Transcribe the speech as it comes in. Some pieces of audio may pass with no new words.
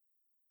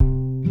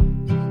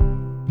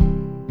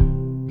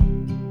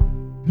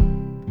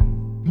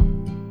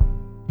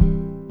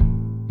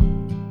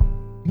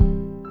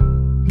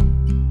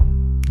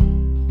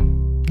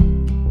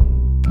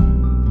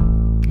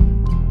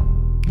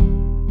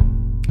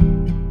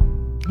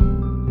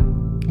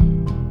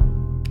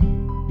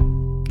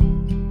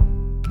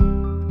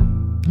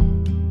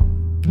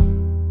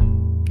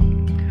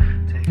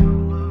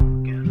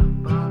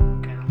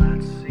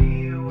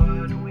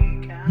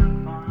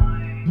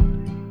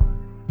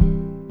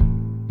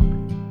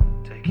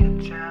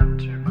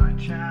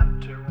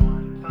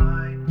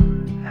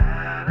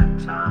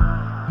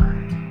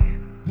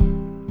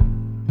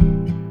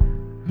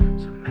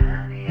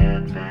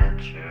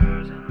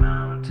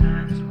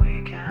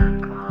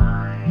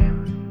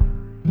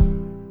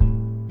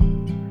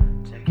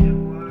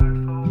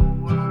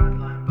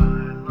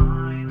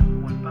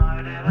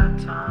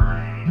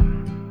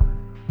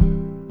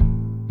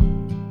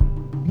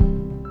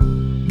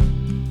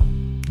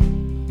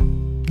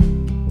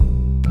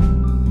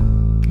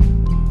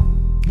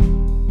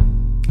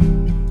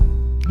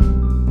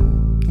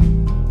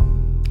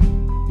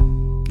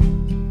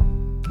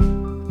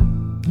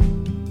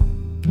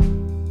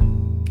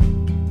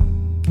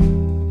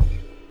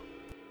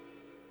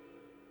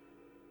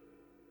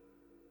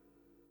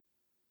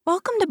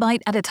Welcome to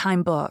Bite at a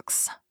Time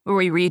Books, where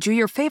we read you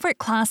your favorite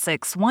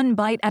classics one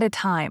bite at a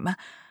time.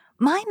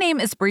 My name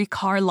is Brie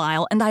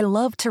Carlisle, and I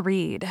love to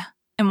read,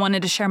 and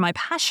wanted to share my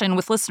passion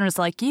with listeners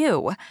like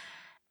you.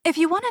 If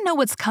you want to know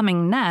what's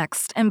coming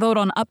next and vote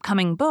on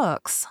upcoming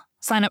books,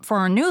 sign up for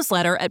our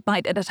newsletter at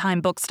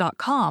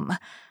biteatatimebooks.com.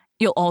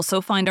 You'll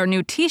also find our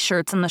new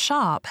t-shirts in the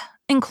shop,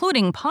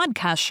 including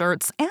podcast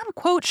shirts and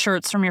quote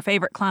shirts from your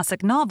favorite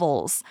classic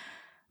novels.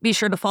 Be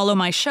sure to follow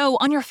my show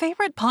on your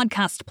favorite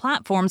podcast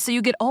platform so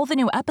you get all the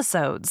new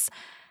episodes.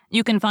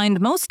 You can find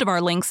most of our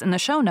links in the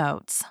show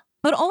notes,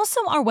 but also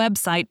our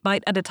website,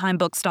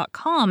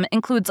 biteatatimebooks.com,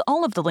 includes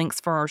all of the links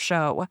for our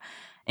show,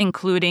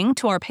 including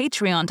to our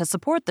Patreon to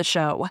support the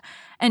show,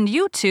 and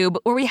YouTube,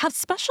 where we have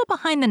special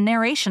behind the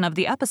narration of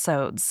the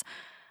episodes.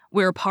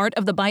 We're part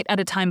of the Bite at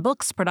a Time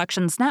Books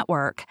Productions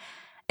Network.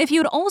 If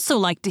you'd also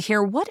like to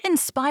hear what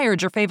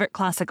inspired your favorite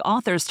classic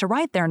authors to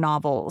write their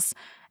novels,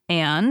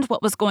 and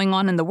what was going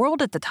on in the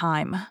world at the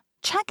time,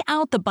 check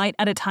out the Bite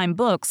at a Time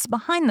Books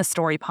Behind the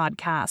Story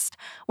podcast,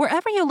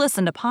 wherever you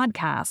listen to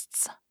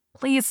podcasts.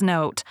 Please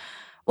note,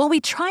 while we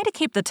try to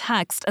keep the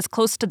text as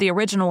close to the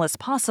original as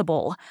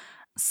possible,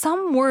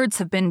 some words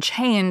have been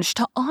changed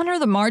to honor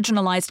the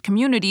marginalized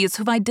communities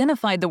who've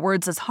identified the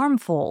words as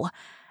harmful,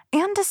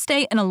 and to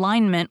stay in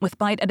alignment with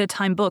Bite at a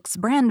Time Books'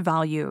 brand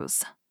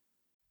values.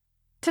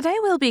 Today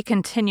we'll be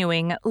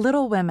continuing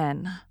Little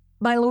Women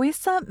by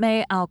Louisa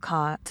May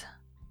Alcott.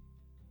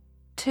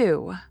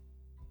 2.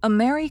 A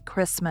Merry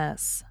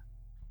Christmas.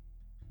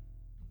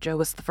 Jo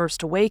was the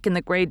first awake in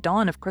the gray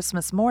dawn of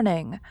Christmas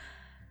morning.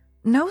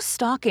 No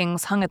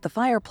stockings hung at the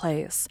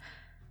fireplace,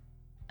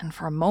 and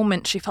for a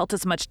moment she felt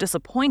as much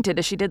disappointed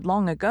as she did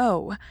long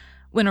ago,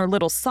 when her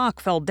little sock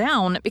fell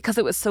down because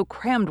it was so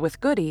crammed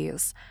with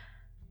goodies.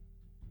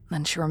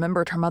 Then she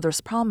remembered her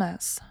mother's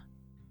promise,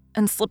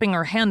 and slipping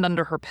her hand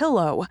under her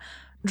pillow,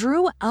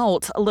 drew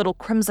out a little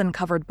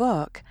crimson-covered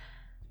book.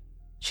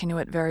 She knew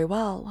it very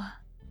well,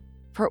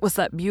 for it was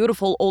that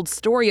beautiful old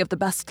story of the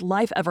best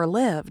life ever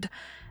lived,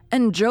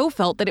 and Jo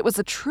felt that it was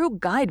a true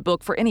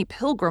guidebook for any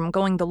pilgrim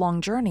going the long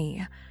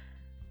journey.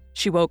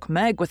 She woke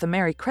Meg with a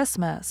Merry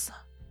Christmas,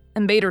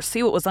 and bade her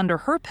see what was under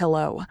her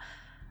pillow.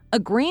 A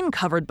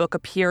green-covered book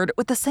appeared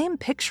with the same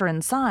picture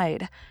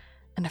inside,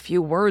 and a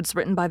few words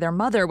written by their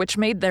mother which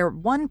made their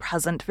one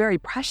present very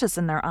precious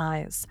in their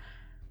eyes.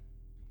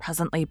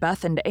 Presently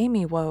Beth and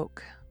Amy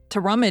woke, to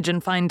rummage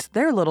and find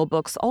their little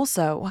books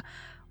also,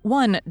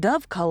 one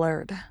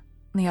dove-colored,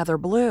 the other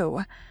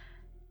blue,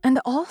 and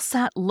all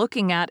sat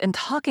looking at and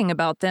talking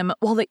about them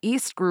while the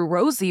east grew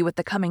rosy with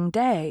the coming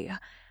day.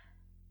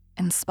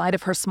 In spite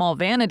of her small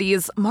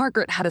vanities,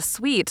 Margaret had a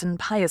sweet and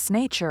pious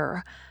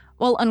nature,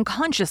 while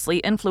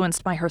unconsciously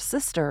influenced by her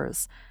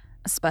sisters,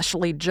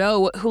 especially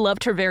Jo, who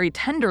loved her very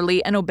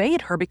tenderly and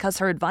obeyed her because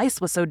her advice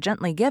was so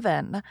gently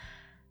given.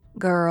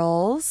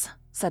 "Girls,"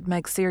 said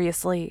Meg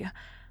seriously,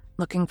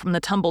 looking from the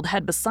tumbled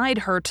head beside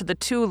her to the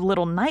two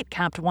little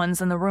night-capped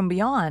ones in the room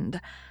beyond,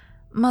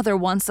 "Mother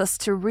wants us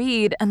to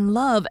read and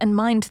love and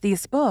mind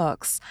these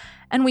books,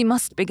 and we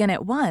must begin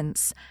at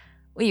once.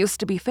 We used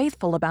to be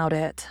faithful about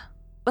it,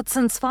 but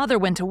since Father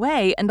went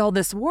away and all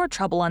this war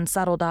trouble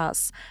unsettled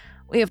us,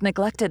 we have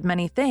neglected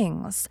many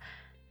things.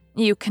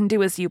 You can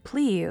do as you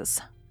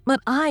please, but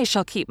I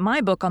shall keep my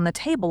book on the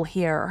table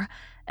here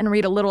and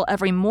read a little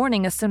every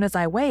morning as soon as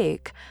I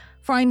wake,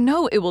 for I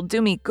know it will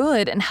do me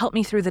good and help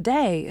me through the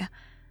day."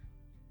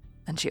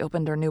 Then she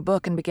opened her new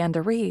book and began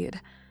to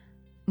read.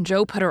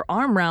 Jo put her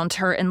arm round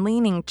her and,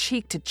 leaning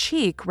cheek to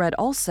cheek, read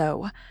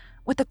also,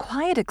 with the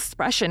quiet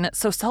expression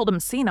so seldom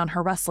seen on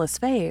her restless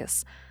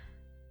face.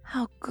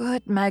 "How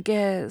good Meg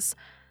is.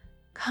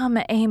 Come,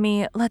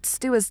 Amy, let's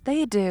do as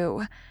they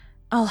do.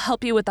 I'll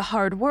help you with the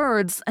hard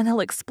words, and he'll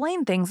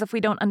explain things if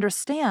we don't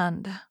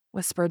understand,"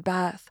 whispered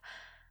Beth,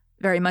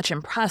 very much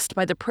impressed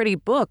by the pretty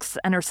books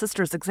and her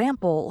sister's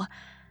example.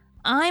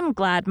 "I'm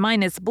glad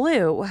mine is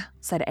blue,"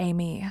 said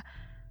Amy.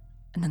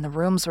 And then the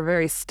rooms were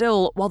very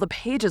still while the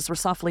pages were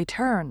softly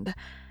turned,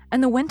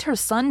 and the winter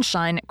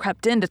sunshine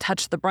crept in to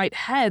touch the bright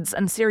heads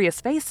and serious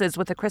faces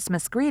with a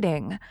Christmas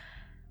greeting.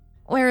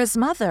 "Where is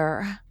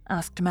Mother?"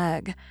 asked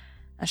Meg,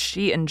 as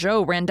she and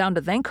Jo ran down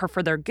to thank her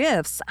for their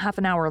gifts half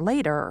an hour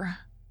later.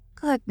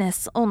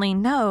 "Goodness only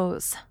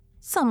knows.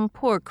 Some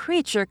poor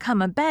creature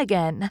come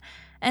a-beggin',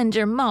 and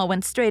your ma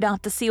went straight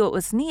off to see what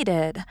was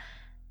needed.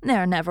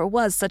 There never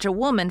was such a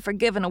woman for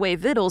giving away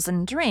victuals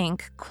and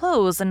drink,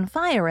 clothes and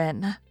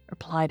firin',"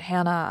 replied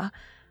Hannah,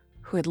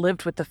 who had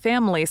lived with the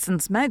family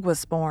since Meg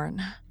was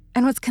born,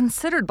 and was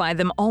considered by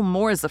them all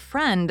more as a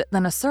friend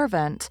than a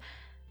servant.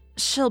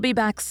 "She'll be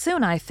back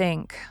soon, I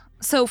think,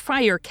 so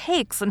fry your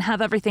cakes and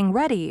have everything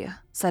ready,"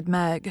 said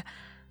Meg,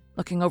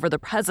 looking over the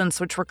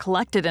presents which were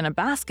collected in a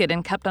basket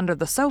and kept under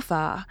the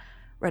sofa,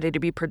 ready to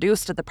be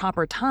produced at the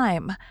proper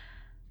time.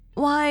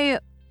 "Why,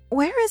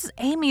 where is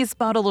Amy's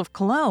bottle of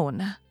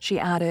cologne?" she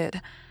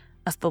added,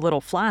 as the little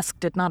flask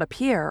did not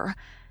appear.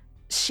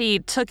 "She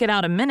took it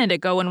out a minute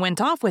ago and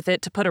went off with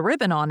it to put a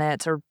ribbon on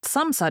it, or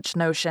some such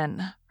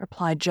notion,"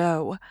 replied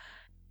Jo.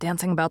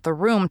 dancing about the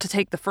room to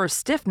take the first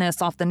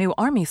stiffness off the new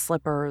army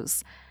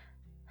slippers.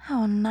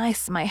 "How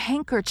nice my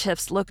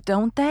handkerchiefs look,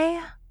 don't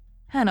they?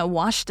 Hannah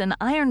washed and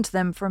ironed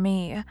them for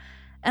me,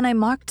 and I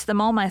marked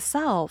them all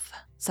myself,"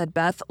 said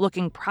Beth,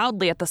 looking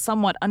proudly at the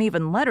somewhat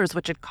uneven letters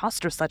which had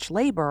cost her such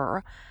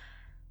labor.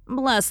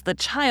 "Bless the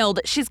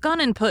child, she's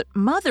gone and put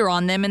Mother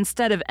on them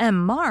instead of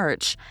M.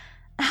 March.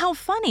 How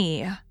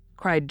funny,"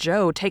 cried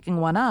Joe,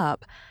 taking one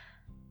up.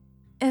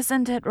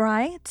 "Isn't it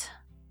right?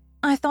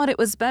 I thought it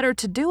was better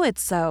to do it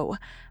so,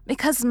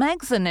 because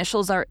Meg's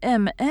initials are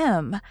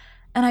M.M.,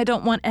 and I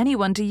don't want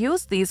anyone to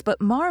use these but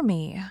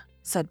Marmee,"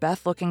 said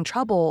Beth, looking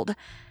troubled.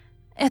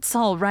 "It's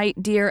all right,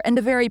 dear, and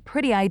a very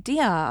pretty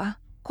idea.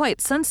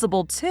 Quite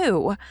sensible,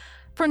 too,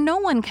 for no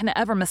one can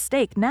ever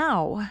mistake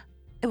now.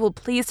 It will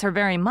please her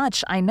very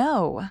much, I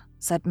know,"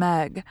 said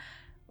Meg,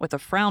 with a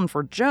frown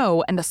for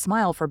Joe and a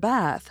smile for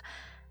Beth.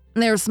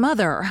 "There's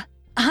Mother.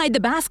 Hide the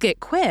basket,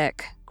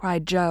 quick,"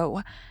 cried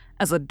Joe,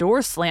 as a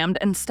door slammed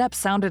and steps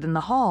sounded in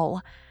the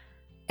hall.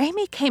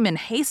 Amy came in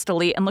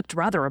hastily and looked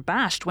rather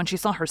abashed when she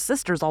saw her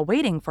sisters all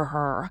waiting for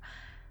her.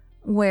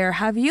 "Where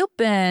have you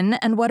been,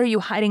 and what are you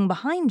hiding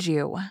behind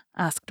you?"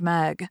 asked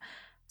Meg,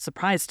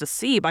 surprised to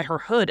see by her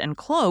hood and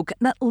cloak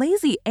that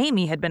lazy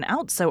Amy had been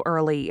out so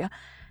early.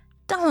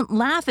 "Don't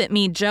laugh at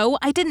me, Joe.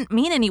 I didn't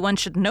mean anyone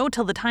should know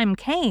till the time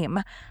came.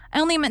 I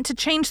only meant to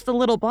change the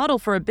little bottle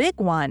for a big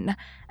one,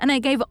 and I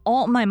gave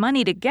all my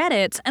money to get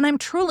it, and I'm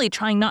truly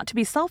trying not to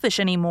be selfish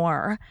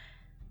anymore."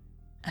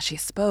 As she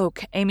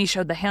spoke, Amy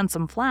showed the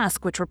handsome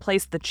flask which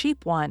replaced the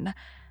cheap one,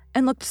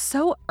 and looked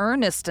so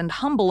earnest and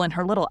humble in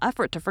her little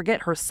effort to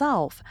forget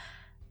herself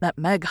that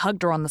Meg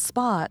hugged her on the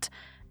spot,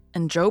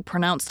 and Joe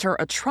pronounced her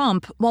a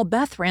trump while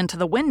Beth ran to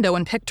the window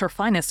and picked her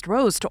finest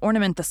rose to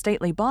ornament the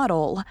stately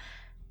bottle.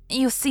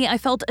 "You see, I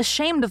felt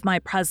ashamed of my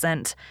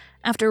present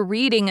after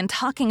reading and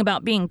talking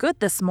about being good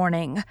this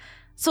morning,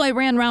 so I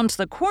ran round to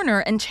the corner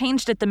and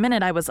changed it the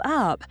minute I was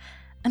up,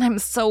 and I'm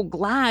so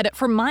glad,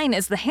 for mine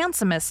is the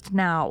handsomest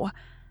now."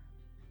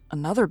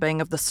 Another bang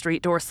of the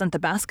street door sent the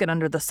basket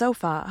under the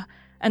sofa,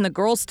 and the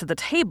girls to the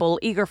table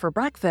eager for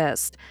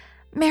breakfast.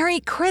 "Merry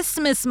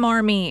Christmas,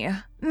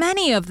 Marmee!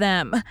 Many of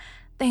them!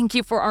 Thank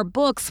you for our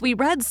books, we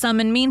read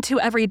some and mean to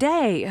every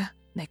day,"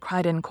 they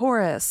cried in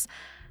chorus.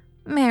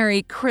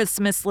 "Merry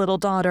Christmas, little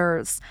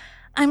daughters.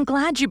 I'm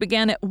glad you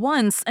began at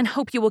once and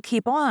hope you will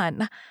keep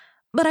on.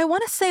 But I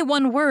want to say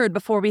one word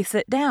before we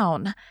sit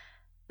down.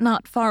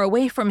 Not far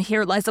away from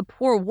here lies a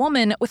poor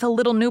woman with a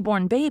little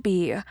newborn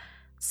baby.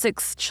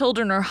 6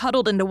 children are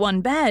huddled into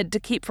one bed to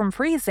keep from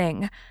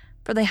freezing,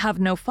 for they have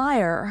no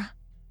fire.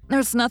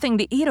 There's nothing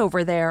to eat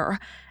over there,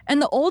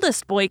 and the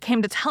oldest boy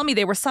came to tell me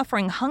they were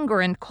suffering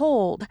hunger and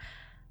cold.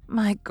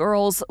 My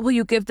girls, will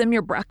you give them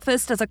your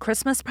breakfast as a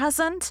Christmas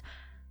present?"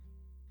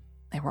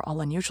 They were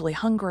all unusually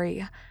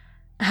hungry,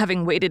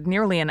 having waited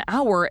nearly an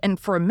hour, and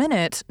for a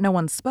minute no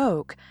one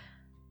spoke.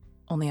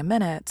 Only a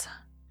minute,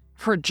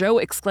 for Joe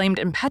exclaimed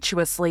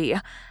impetuously,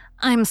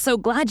 "I'm so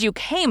glad you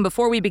came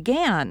before we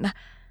began."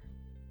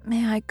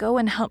 "May I go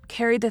and help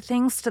carry the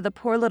things to the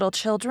poor little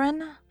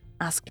children?"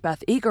 asked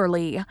Beth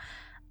eagerly.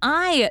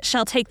 "I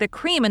shall take the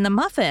cream and the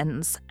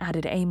muffins,"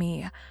 added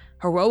Amy,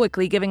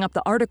 heroically giving up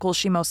the articles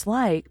she most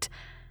liked.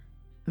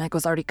 Meg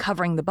was already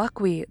covering the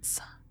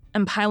buckwheats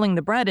and piling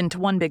the bread into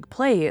one big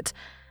plate.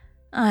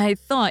 "I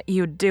thought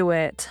you'd do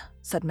it,"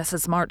 said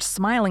Mrs. March,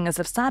 smiling as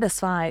if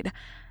satisfied.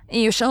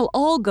 "You shall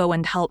all go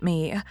and help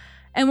me,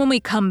 and when we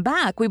come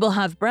back we will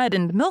have bread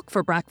and milk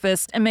for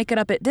breakfast and make it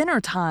up at dinner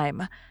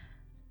time."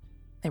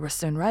 They were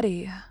soon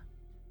ready,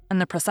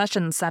 and the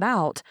procession set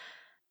out.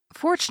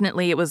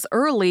 Fortunately, it was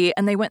early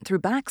and they went through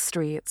back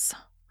streets,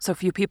 so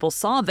few people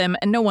saw them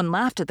and no one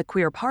laughed at the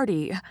queer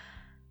party.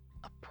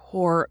 A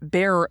poor,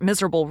 bare,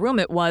 miserable room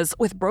it was,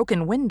 with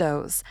broken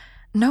windows,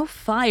 no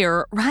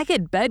fire,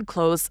 ragged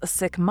bedclothes, a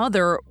sick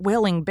mother,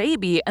 wailing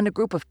baby, and a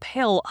group of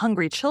pale,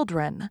 hungry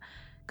children,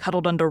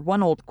 cuddled under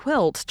one old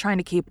quilt, trying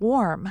to keep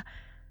warm.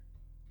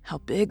 How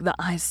big the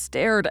eyes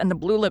stared and the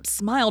blue lips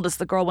smiled as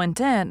the girl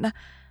went in.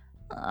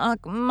 "Ach,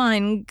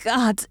 mein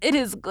Gott, it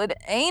is good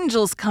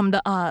angels come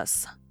to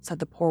us," said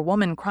the poor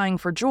woman, crying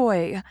for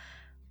joy.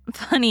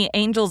 "Funny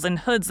angels in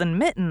hoods and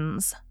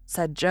mittens,"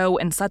 said Joe,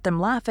 and set them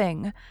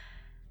laughing.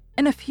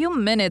 In a few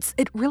minutes,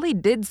 it really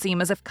did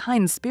seem as if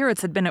kind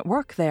spirits had been at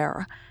work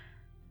there.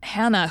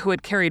 Hannah, who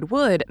had carried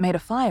wood, made a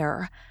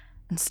fire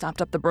and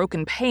stopped up the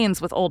broken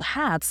panes with old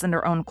hats and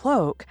her own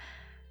cloak.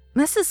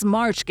 Mrs.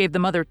 March gave the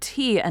mother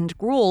tea and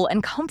gruel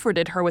and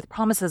comforted her with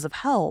promises of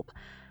help,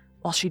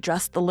 while she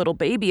dressed the little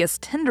baby as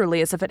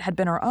tenderly as if it had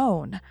been her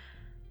own.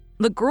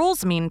 The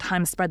girls,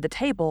 meantime, spread the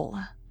table,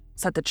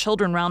 set the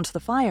children round the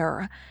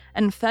fire,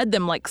 and fed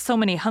them like so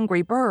many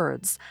hungry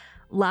birds,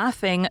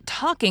 laughing,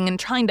 talking, and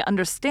trying to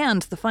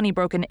understand the funny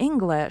broken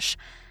English.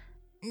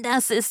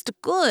 "Das ist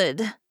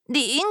good,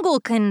 die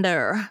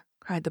Engelkinder,"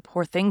 cried the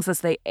poor things as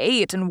they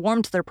ate and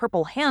warmed their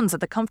purple hands at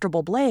the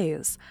comfortable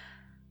blaze.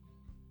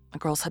 The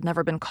girls had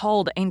never been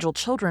called angel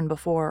children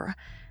before,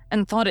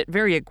 and thought it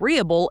very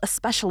agreeable,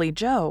 especially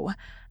Joe,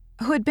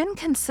 who had been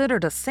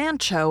considered a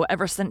Sancho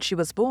ever since she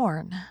was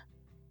born.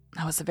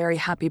 That was a very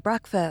happy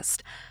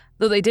breakfast,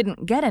 though they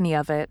didn't get any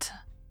of it.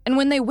 And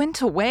when they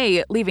went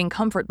away, leaving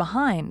comfort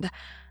behind,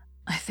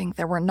 I think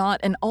there were not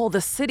in all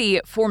the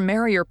city 4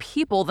 merrier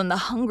people than the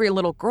hungry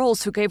little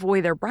girls who gave away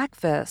their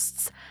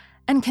breakfasts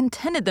and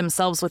contented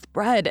themselves with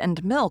bread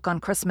and milk on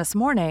Christmas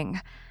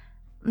morning.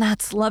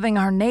 That's loving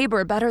our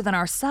neighbor better than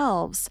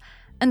ourselves,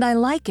 and I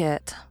like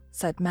it,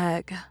 said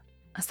Meg,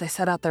 as they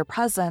set out their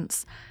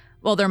presents,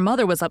 while their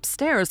mother was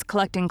upstairs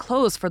collecting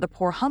clothes for the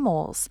poor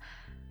Hummels.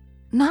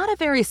 Not a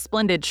very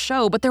splendid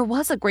show, but there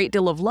was a great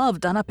deal of love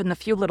done up in the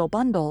few little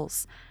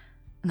bundles.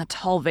 And a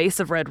tall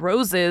vase of red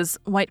roses,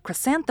 white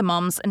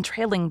chrysanthemums, and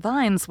trailing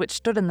vines which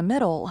stood in the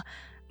middle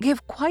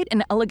gave quite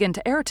an elegant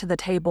air to the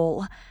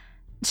table.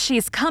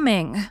 "She's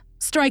coming.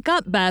 Strike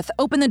up, Beth.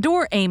 Open the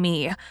door,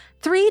 Amy.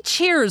 3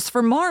 cheers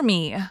for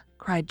Marmee,"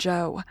 cried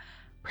Joe,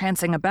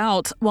 prancing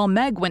about while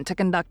Meg went to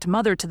conduct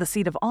Mother to the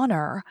seat of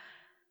honor.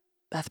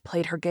 Beth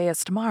played her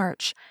gayest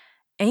march.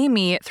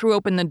 Amy threw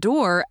open the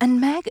door, and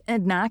Meg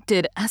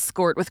enacted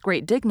escort with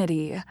great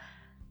dignity.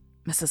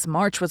 Mrs.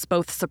 March was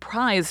both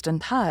surprised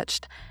and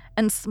touched,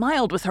 and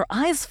smiled with her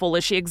eyes full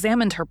as she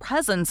examined her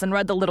presents and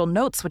read the little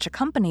notes which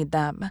accompanied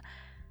them.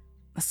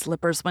 The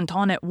slippers went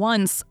on at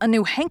once, a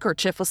new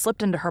handkerchief was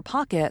slipped into her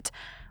pocket,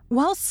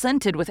 well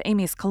scented with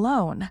Amy's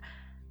cologne.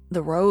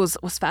 The rose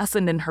was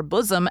fastened in her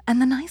bosom,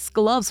 and the nice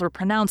gloves were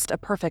pronounced a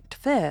perfect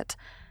fit.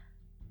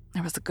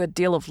 There was a good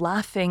deal of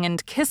laughing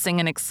and kissing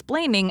and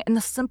explaining in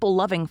the simple,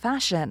 loving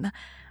fashion,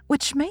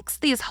 which makes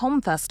these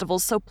home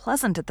festivals so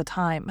pleasant at the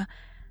time,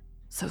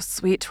 so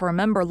sweet to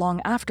remember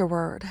long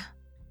afterward.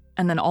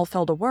 And then all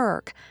fell to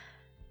work.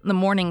 The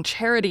morning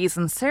charities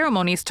and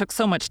ceremonies took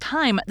so much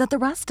time that the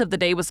rest of the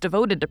day was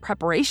devoted to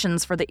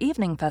preparations for the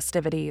evening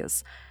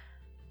festivities.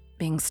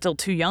 Being still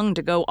too young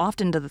to go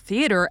often to the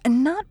theater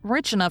and not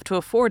rich enough to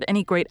afford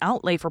any great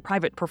outlay for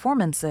private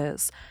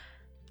performances,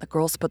 the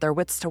girls put their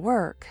wits to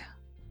work.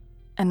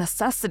 And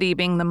necessity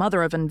being the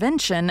mother of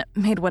invention,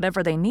 made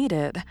whatever they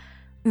needed.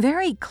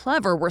 Very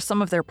clever were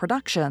some of their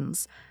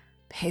productions.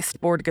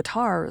 Pasteboard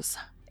guitars,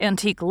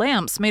 antique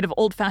lamps made of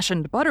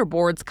old-fashioned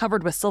butterboards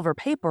covered with silver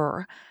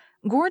paper,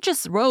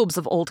 gorgeous robes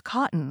of old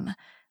cotton,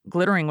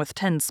 glittering with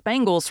tin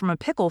spangles from a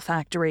pickle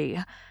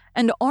factory,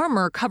 and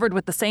armor covered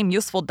with the same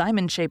useful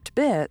diamond-shaped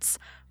bits,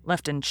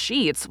 left in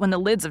sheets when the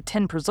lids of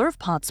tin preserve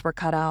pots were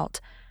cut out.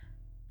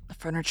 The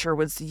furniture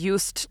was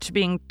used to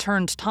being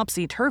turned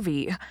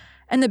topsy-turvy,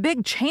 and the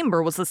big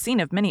chamber was the scene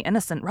of many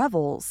innocent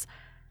revels.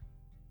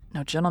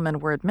 No gentlemen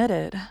were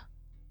admitted,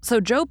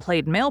 so Joe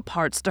played male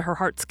parts to her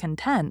heart's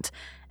content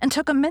and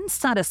took immense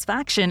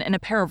satisfaction in a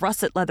pair of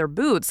russet leather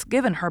boots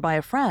given her by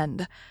a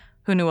friend,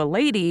 who knew a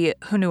lady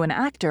who knew an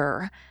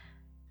actor.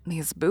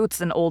 These boots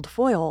in old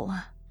foil,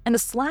 and a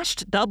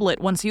slashed doublet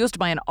once used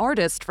by an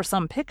artist for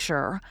some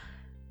picture,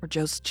 were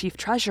Joe's chief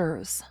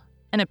treasures,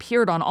 and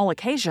appeared on all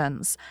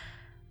occasions.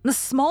 The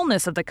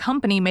smallness of the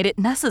company made it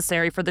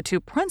necessary for the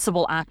 2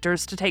 principal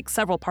actors to take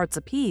several parts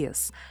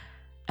apiece,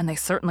 and they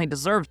certainly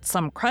deserved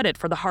some credit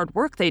for the hard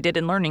work they did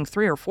in learning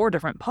 3 or 4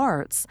 different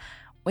parts,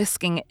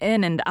 whisking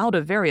in and out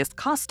of various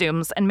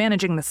costumes and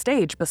managing the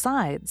stage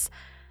besides.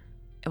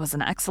 It was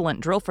an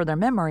excellent drill for their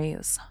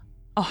memories,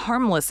 a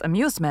harmless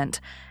amusement,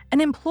 and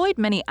employed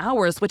many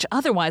hours which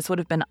otherwise would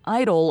have been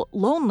idle,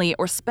 lonely,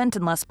 or spent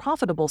in less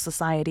profitable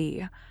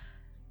society.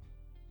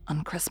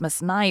 On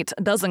Christmas night,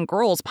 a dozen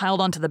girls piled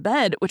onto the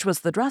bed, which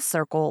was the dress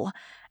circle,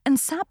 and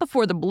sat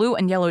before the blue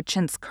and yellow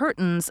chintz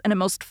curtains in a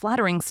most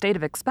flattering state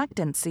of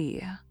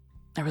expectancy.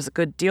 There was a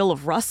good deal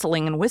of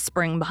rustling and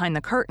whispering behind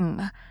the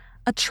curtain,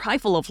 a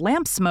trifle of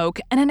lamp smoke,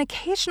 and an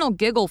occasional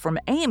giggle from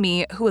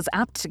Amy, who was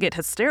apt to get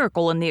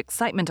hysterical in the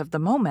excitement of the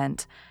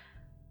moment.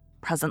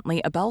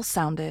 Presently, a bell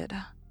sounded.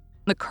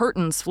 The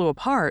curtains flew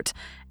apart,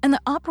 and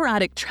the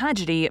operatic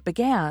tragedy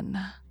began.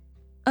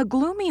 A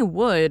gloomy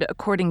wood,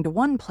 according to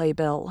one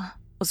playbill,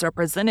 was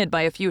represented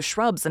by a few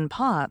shrubs in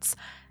pots,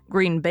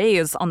 green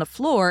baize on the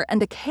floor,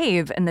 and a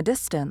cave in the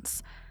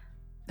distance.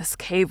 This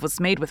cave was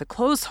made with a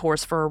clothes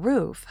horse for a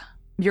roof,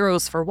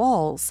 bureaus for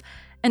walls,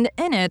 and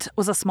in it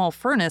was a small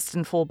furnace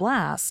in full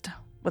blast,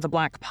 with a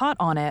black pot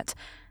on it,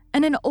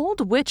 and an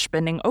old witch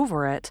bending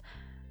over it.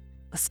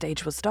 The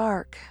stage was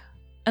dark,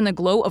 and the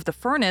glow of the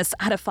furnace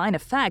had a fine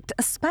effect,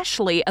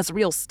 especially as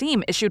real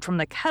steam issued from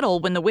the kettle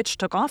when the witch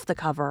took off the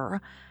cover.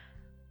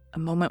 A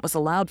moment was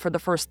allowed for the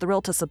first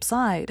thrill to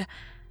subside.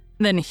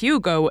 Then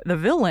Hugo, the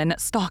villain,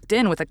 stalked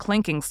in with a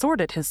clanking sword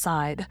at his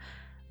side,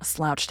 a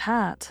slouched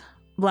hat,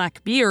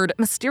 black beard,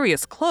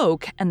 mysterious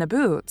cloak, and the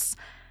boots.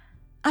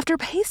 After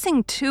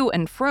pacing to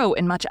and fro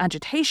in much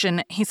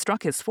agitation, he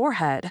struck his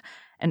forehead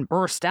and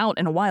burst out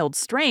in a wild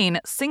strain,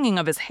 singing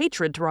of his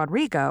hatred to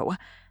Rodrigo,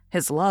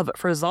 his love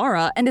for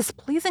Zara, and his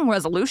pleasing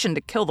resolution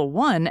to kill the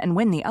one and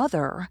win the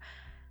other.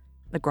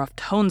 The gruff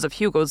tones of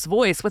Hugo's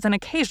voice, with an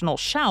occasional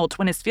shout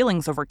when his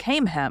feelings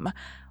overcame him,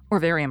 were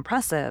very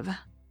impressive,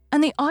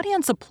 and the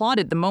audience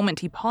applauded the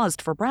moment he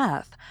paused for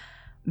breath.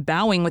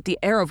 Bowing with the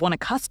air of one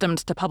accustomed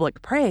to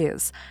public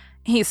praise,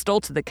 he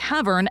stole to the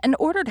cavern and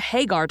ordered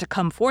Hagar to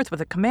come forth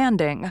with a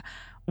commanding,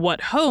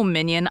 "What ho,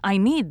 minion, I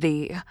need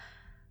thee."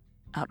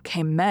 Out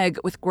came Meg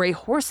with gray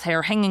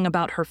horsehair hanging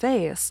about her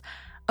face,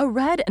 a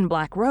red and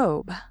black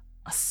robe,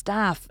 a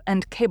staff,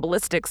 and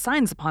cabalistic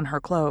signs upon her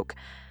cloak.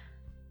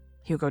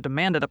 Hugo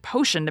demanded a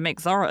potion to make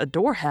Zara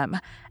adore him,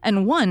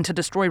 and one to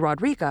destroy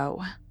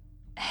Rodrigo.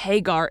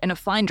 Hagar, in a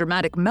fine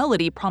dramatic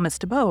melody,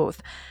 promised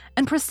both,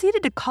 and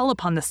proceeded to call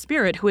upon the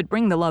spirit who would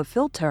bring the love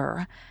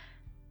philtre.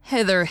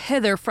 "Hither,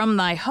 hither from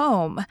thy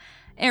home,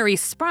 airy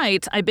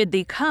sprite, I bid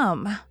thee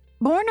come.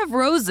 Born of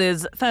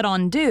roses, fed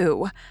on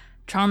dew,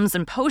 charms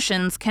and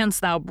potions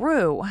canst thou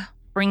brew.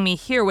 Bring me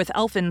here with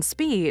elfin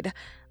speed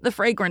the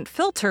fragrant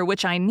philtre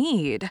which I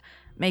need.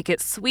 Make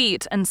it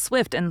sweet and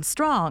swift and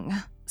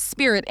strong.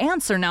 Spirit,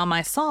 answer now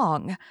my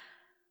song."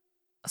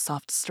 A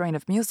soft strain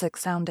of music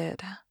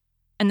sounded,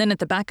 and then at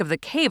the back of the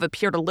cave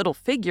appeared a little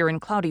figure in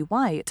cloudy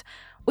white,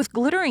 with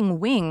glittering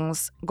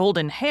wings,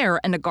 golden hair,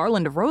 and a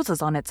garland of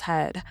roses on its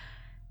head.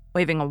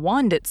 Waving a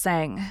wand, it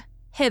sang,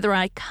 "Hither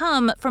I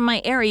come from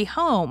my airy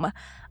home.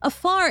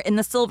 Afar in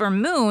the silver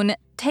moon,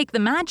 take the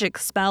magic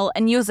spell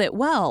and use it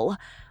well,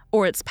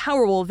 or its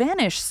power will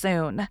vanish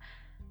soon."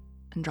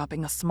 And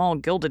dropping a small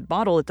gilded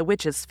bottle at the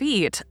witch's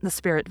feet, the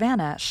spirit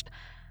vanished.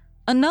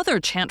 Another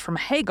chant from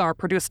Hagar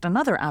produced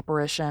another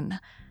apparition.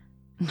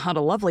 Not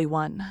a lovely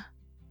one,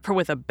 for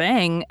with a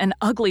bang, an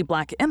ugly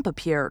black imp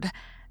appeared,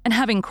 and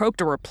having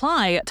croaked a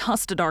reply,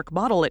 tossed a dark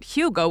bottle at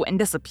Hugo and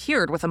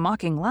disappeared with a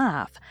mocking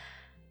laugh.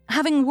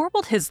 Having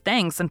warbled his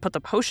thanks and put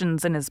the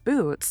potions in his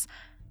boots,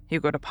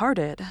 Hugo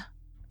departed,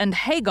 and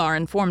Hagar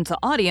informed the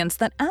audience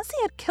that as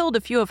he had killed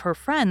a few of her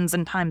friends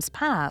in times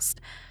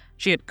past,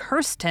 she had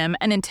cursed him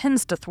and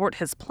intends to thwart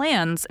his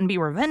plans and be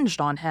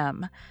revenged on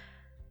him.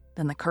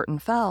 Then the curtain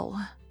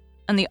fell,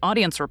 and the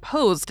audience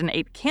reposed and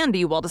ate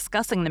candy while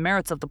discussing the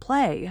merits of the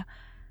play.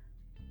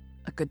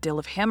 A good deal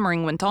of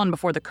hammering went on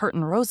before the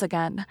curtain rose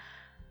again,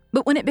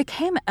 but when it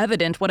became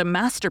evident what a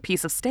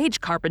masterpiece of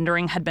stage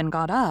carpentering had been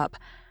got up,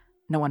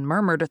 no one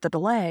murmured at the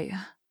delay.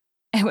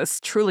 It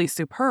was truly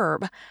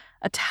superb.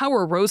 A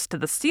tower rose to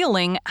the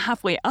ceiling,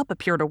 halfway up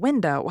appeared a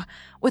window,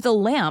 with a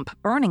lamp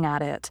burning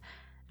at it,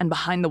 and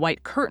behind the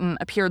white curtain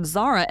appeared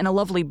Zara in a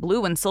lovely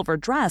blue and silver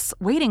dress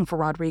waiting for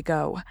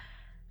Rodrigo.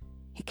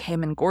 He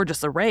came in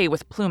gorgeous array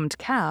with plumed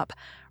cap,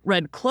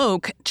 red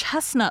cloak,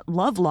 chestnut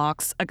love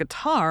locks, a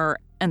guitar,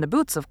 and the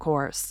boots, of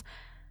course.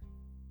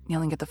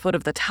 Kneeling at the foot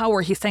of the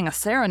tower, he sang a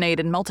serenade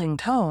in melting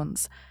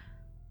tones.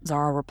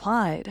 Zara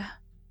replied,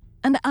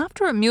 and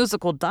after a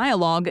musical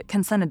dialogue,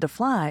 consented to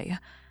fly.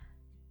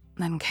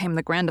 Then came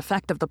the grand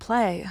effect of the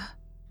play.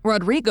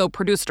 Rodrigo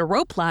produced a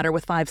rope ladder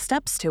with 5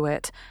 steps to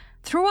it,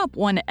 threw up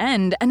one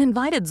end, and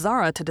invited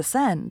Zara to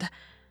descend.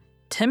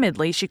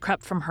 Timidly, she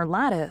crept from her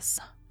lattice,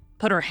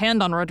 put her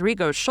hand on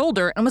Rodrigo's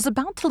shoulder, and was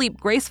about to leap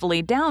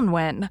gracefully down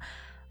when,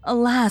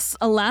 alas,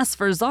 alas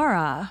for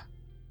Zara,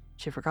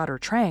 she forgot her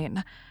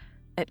train.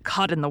 It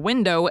caught in the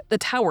window, the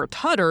tower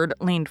tottered,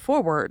 leaned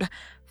forward,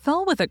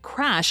 fell with a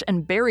crash,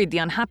 and buried the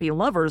unhappy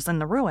lovers in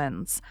the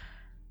ruins.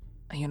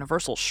 A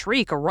universal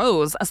shriek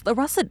arose as the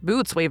russet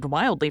boots waved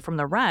wildly from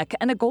the wreck,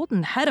 and a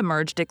golden head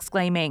emerged,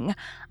 exclaiming,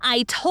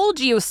 "I told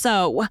you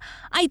so!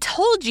 I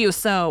told you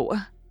so!"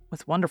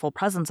 With wonderful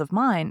presence of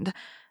mind,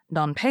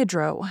 Don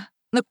Pedro,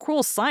 the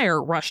cruel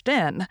sire, rushed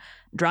in,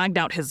 dragged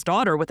out his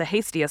daughter with a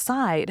hasty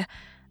aside.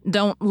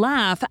 "Don't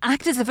laugh,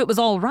 act as if it was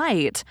all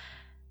right,"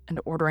 and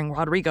ordering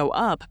Rodrigo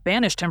up,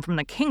 banished him from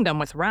the kingdom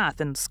with wrath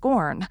and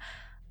scorn.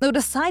 Though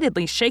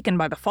decidedly shaken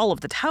by the fall of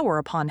the tower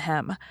upon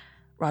him,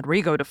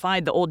 Rodrigo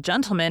defied the old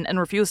gentleman and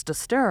refused to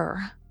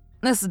stir.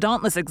 This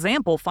dauntless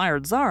example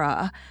fired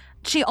Zara.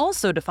 She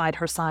also defied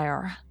her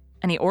sire,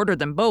 and he ordered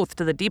them both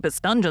to the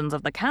deepest dungeons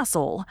of the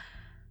castle.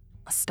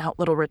 A stout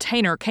little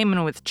retainer came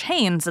in with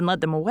chains and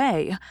led them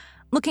away,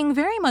 looking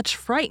very much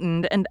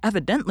frightened and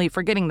evidently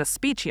forgetting the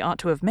speech he ought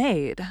to have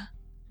made.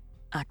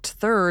 Act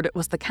Third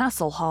was the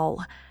castle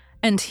hall,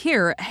 and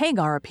here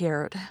Hagar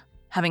appeared,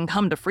 having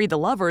come to free the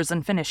lovers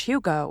and finish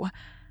Hugo.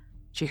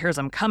 She hears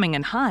him coming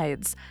and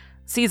hides,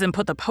 sees him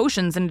put the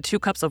potions into 2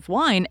 cups of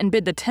wine and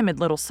bid the timid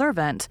little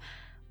servant,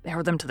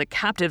 "Bear them to the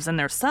captives in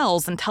their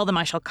cells and tell them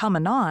I shall come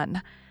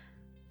anon."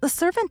 The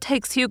servant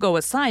takes Hugo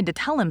aside to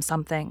tell him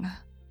something,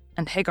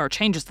 and Hagar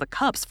changes the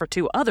cups for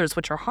 2 others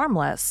which are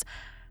harmless.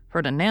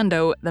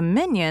 Ferdinando, the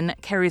minion,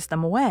 carries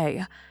them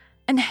away,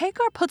 and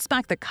Hagar puts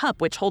back the cup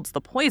which holds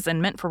the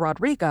poison meant for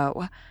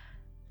Rodrigo.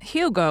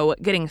 Hugo,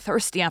 getting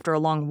thirsty after a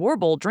long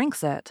warble,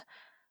 drinks it,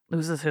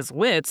 loses his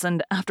wits,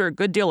 and after a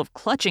good deal of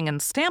clutching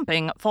and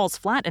stamping, falls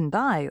flat and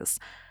dies,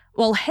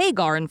 while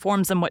Hagar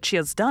informs him what she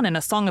has done in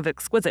a song of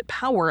exquisite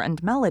power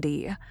and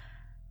melody.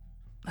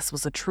 This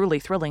was a truly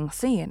thrilling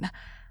scene,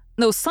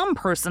 though some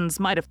persons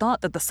might have thought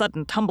that the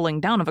sudden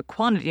tumbling down of a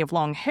quantity of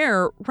long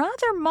hair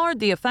rather marred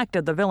the effect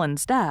of the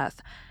villain's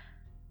death.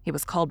 He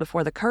was called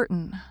before the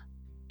curtain,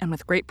 and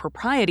with great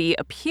propriety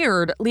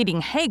appeared,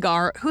 leading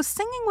Hagar, whose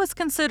singing was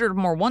considered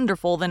more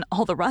wonderful than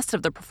all the rest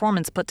of the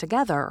performance put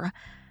together.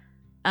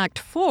 Act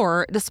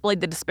 4 displayed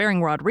the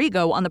despairing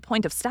Rodrigo on the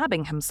point of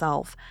stabbing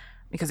himself,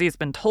 because he has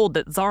been told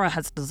that Zara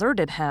has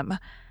deserted him.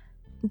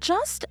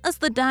 Just as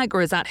the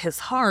dagger is at his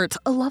heart,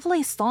 a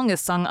lovely song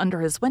is sung under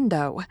his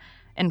window,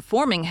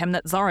 informing him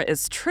that Zara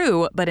is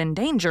true but in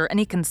danger and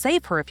he can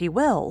save her if he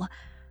will.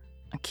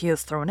 A key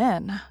is thrown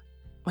in,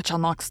 which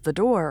unlocks the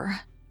door,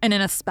 and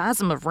in a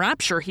spasm of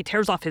rapture he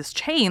tears off his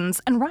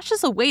chains and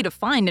rushes away to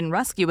find and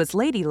rescue his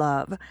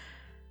ladylove.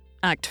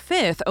 Act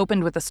 5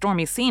 opened with a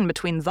stormy scene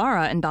between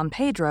Zara and Don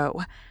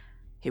Pedro.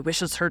 He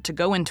wishes her to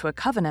go into a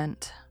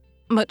covenant,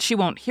 but she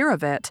won't hear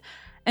of it,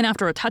 and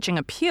after a touching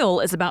appeal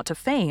is about to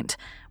faint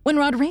when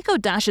Rodrigo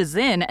dashes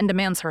in and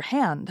demands her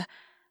hand.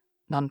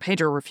 Don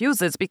Pedro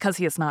refuses because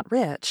he is not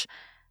rich.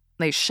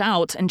 They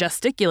shout and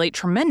gesticulate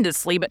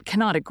tremendously but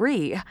cannot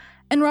agree,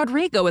 and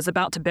Rodrigo is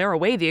about to bear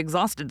away the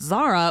exhausted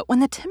Zara when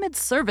the timid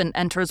servant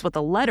enters with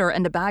a letter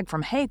and a bag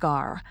from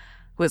Hagar,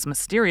 who has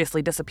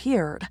mysteriously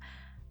disappeared.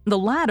 The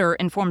latter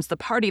informs the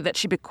party that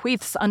she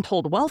bequeaths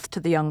untold wealth to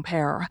the young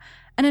pair,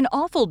 and an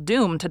awful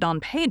doom to Don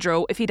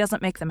Pedro if he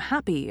doesn't make them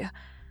happy.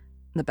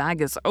 The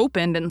bag is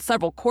opened and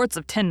several quarts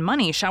of tin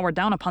money shower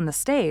down upon the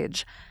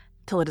stage,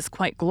 till it is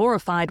quite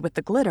glorified with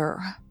the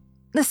glitter.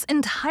 This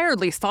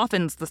entirely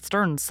softens the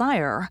stern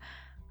sire.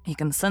 He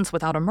consents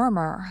without a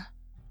murmur.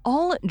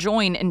 All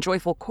join in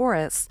joyful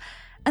chorus,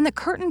 and the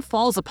curtain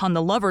falls upon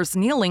the lovers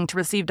kneeling to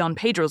receive Don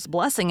Pedro's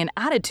blessing in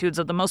attitudes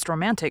of the most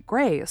romantic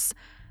grace.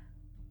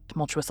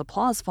 Tumultuous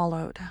applause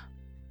followed,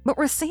 but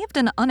received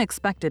an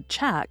unexpected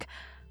check,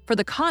 for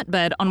the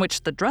cot-bed on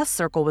which the dress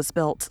circle was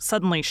built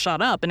suddenly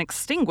shot up and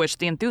extinguished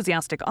the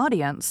enthusiastic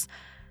audience.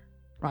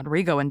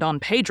 Rodrigo and Don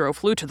Pedro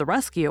flew to the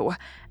rescue,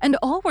 and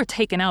all were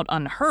taken out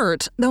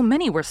unhurt, though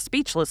many were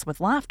speechless with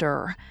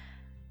laughter.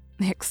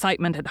 The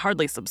excitement had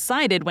hardly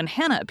subsided when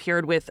Hannah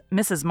appeared with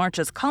Mrs.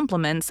 March's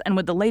compliments and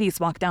would the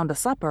ladies walk down to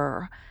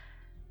supper.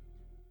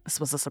 This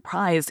was a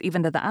surprise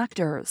even to the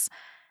actors,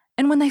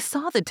 and when they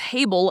saw the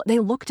table, they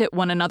looked at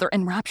one another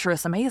in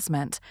rapturous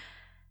amazement.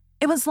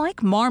 It was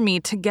like Marmee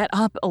to get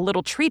up a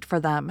little treat for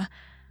them.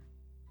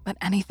 But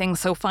anything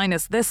so fine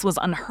as this was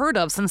unheard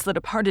of since the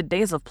departed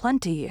days of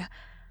plenty.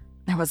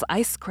 There was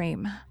ice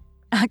cream,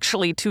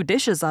 actually 2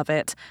 dishes of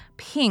it,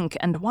 pink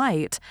and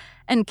white,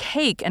 and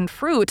cake and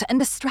fruit and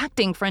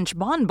distracting French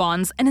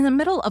bonbons, and in the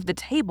middle of the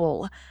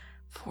table,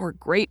 4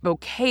 great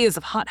bouquets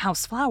of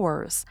hothouse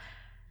flowers.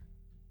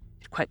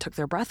 It quite took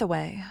their breath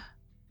away,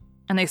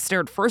 and they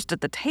stared first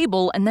at the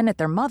table and then at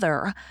their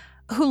mother,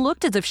 who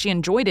looked as if she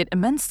enjoyed it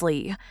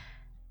immensely.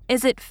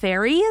 "Is it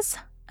fairies?"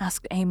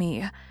 asked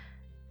Amy.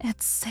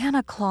 "It's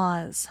Santa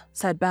Claus,"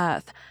 said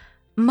Beth.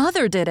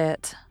 "Mother did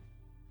it."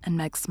 And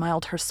Meg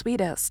smiled her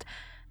sweetest.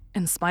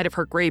 In spite of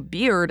her gray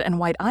beard and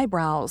white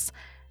eyebrows,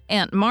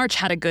 Aunt March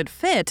had a good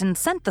fit and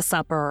sent the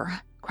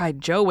supper, cried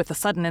Joe with a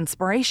sudden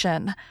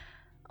inspiration.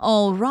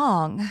 "All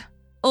wrong.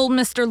 Old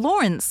Mr.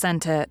 Lawrence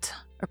sent it,"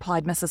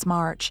 replied Mrs.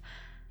 March.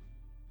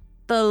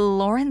 "The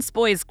Lawrence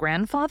boy's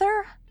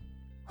grandfather?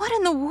 What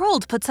in the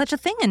world put such a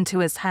thing into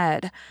his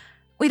head?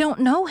 We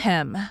don't know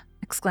him,"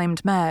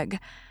 exclaimed Meg.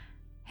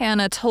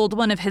 "Hannah told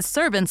one of his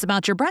servants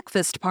about your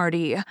breakfast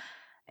party.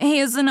 He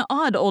is an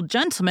odd old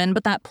gentleman,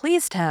 but that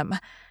pleased him.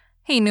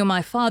 He knew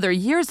my father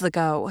years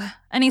ago,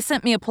 and he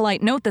sent me a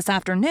polite note this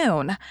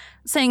afternoon,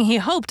 saying he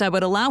hoped I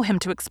would allow him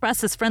to express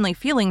his friendly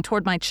feeling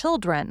toward my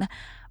children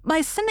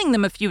by sending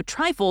them a few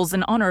trifles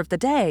in honor of the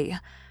day.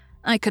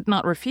 I could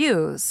not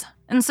refuse,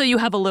 and so you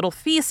have a little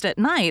feast at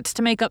night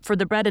to make up for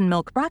the bread and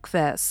milk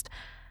breakfast.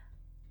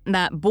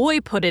 That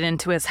boy put it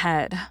into his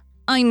head.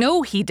 I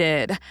know he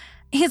did.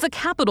 He's a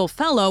capital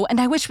fellow,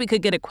 and I wish we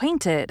could get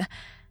acquainted.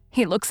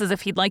 He looks as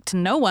if he'd like to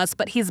know us,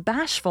 but he's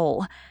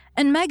bashful,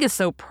 and Meg is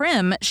so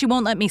prim she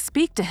won't let me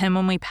speak to him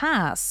when we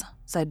pass,"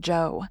 said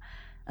Joe,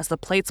 as the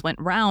plates went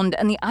round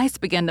and the ice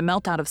began to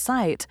melt out of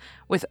sight,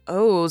 with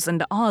ohs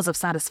and ahs of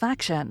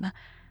satisfaction.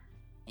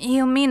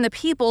 "You mean the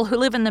people who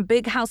live in the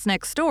big house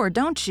next door,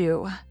 don't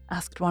you?"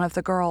 asked one of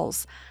the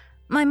girls.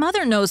 "My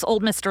mother knows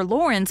old Mr.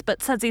 Lawrence,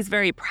 but says he's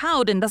very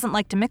proud and doesn't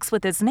like to mix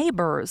with his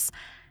neighbors.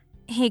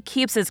 He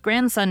keeps his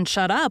grandson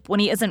shut up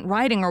when he isn't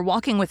riding or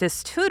walking with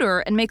his tutor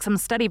and makes him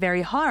study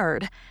very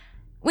hard.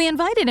 We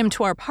invited him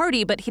to our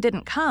party, but he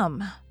didn't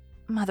come.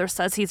 Mother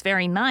says he's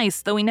very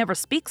nice, though he never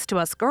speaks to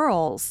us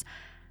girls.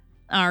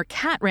 Our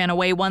cat ran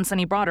away once and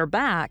he brought her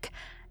back,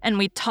 and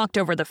we talked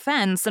over the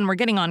fence and were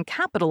getting on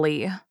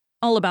capitally,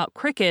 all about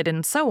cricket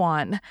and so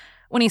on,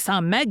 when he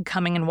saw Meg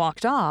coming and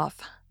walked off.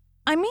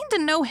 I mean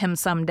to know him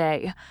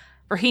someday,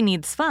 for he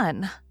needs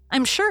fun.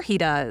 I'm sure he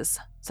does,"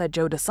 said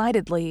Joe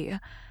decidedly.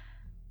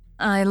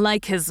 "I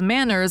like his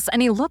manners,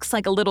 and he looks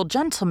like a little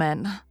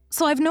gentleman,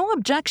 so I've no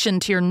objection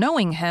to your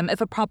knowing him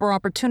if a proper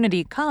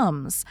opportunity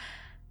comes.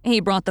 He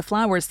brought the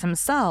flowers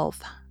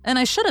himself, and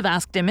I should have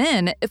asked him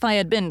in if I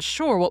had been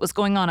sure what was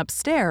going on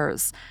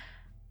upstairs.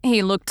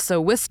 He looked so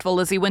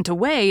wistful as he went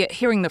away,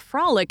 hearing the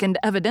frolic and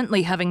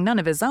evidently having none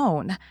of his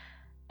own.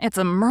 It's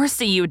a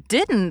mercy you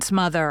didn't,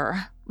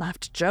 Mother,"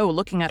 laughed Joe,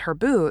 looking at her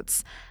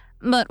boots.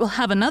 "But we'll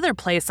have another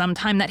play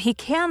sometime that he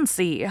can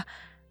see.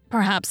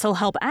 Perhaps he'll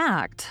help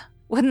act.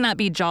 Wouldn't that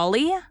be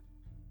jolly?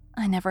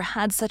 I never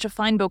had such a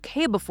fine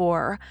bouquet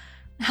before.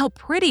 How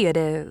pretty it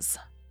is."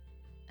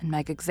 And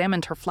Meg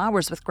examined her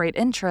flowers with great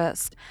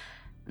interest.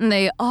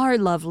 "They are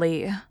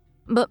lovely.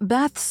 "But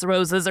Beth's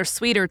roses are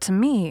sweeter to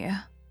me,"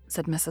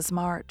 said Mrs.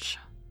 March,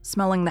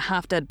 smelling the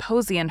half-dead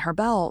posy in her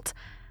belt.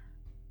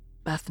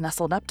 Beth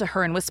nestled up to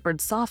her and whispered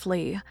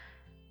softly,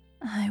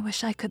 "I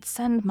wish I could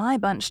send my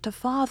bunch to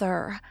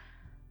Father.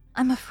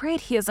 I'm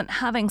afraid he isn't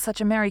having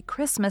such a Merry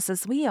Christmas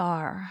as we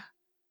are."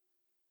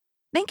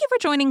 Thank you for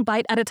joining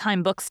Bite at a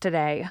Time Books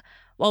today,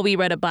 while we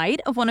read a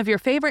bite of one of your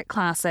favorite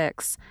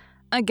classics.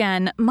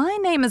 Again, my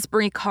name is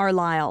Brie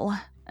Carlisle,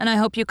 and I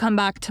hope you come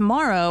back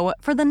tomorrow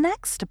for the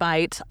next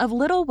bite of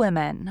Little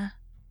Women.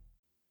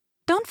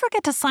 Don't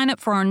forget to sign up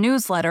for our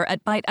newsletter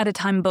at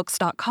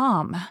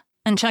biteatatimebooks.com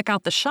and check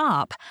out the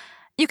shop.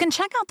 You can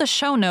check out the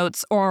show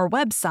notes or our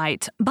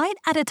website,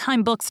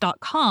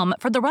 biteatatimebooks.com,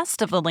 for the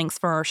rest of the links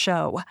for our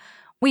show.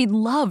 We'd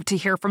love to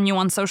hear from you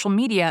on social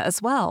media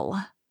as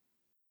well.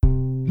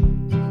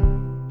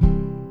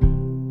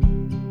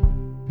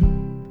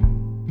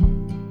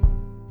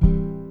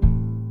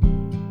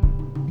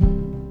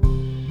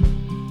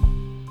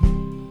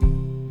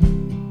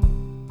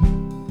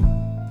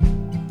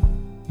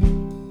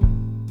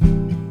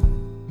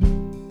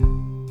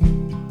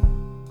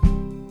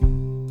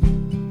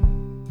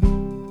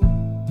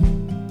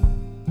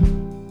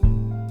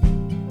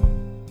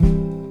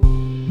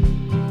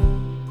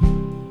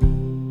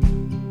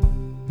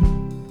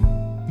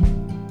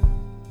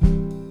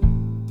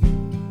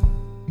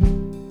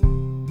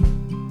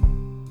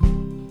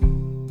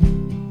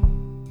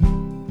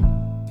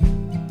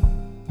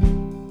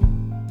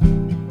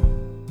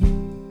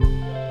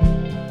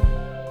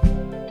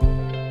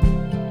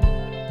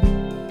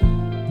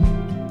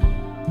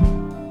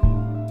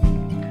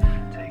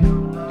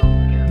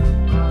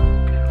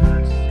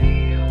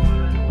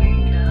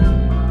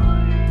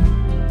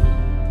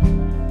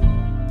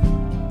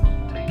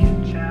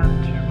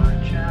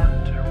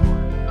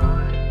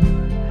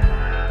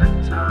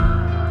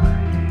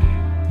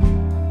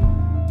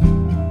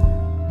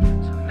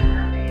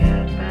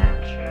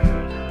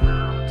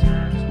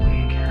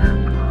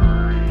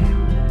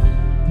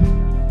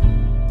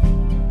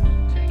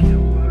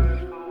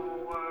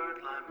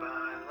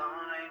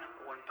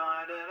 One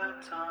bite at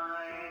a time.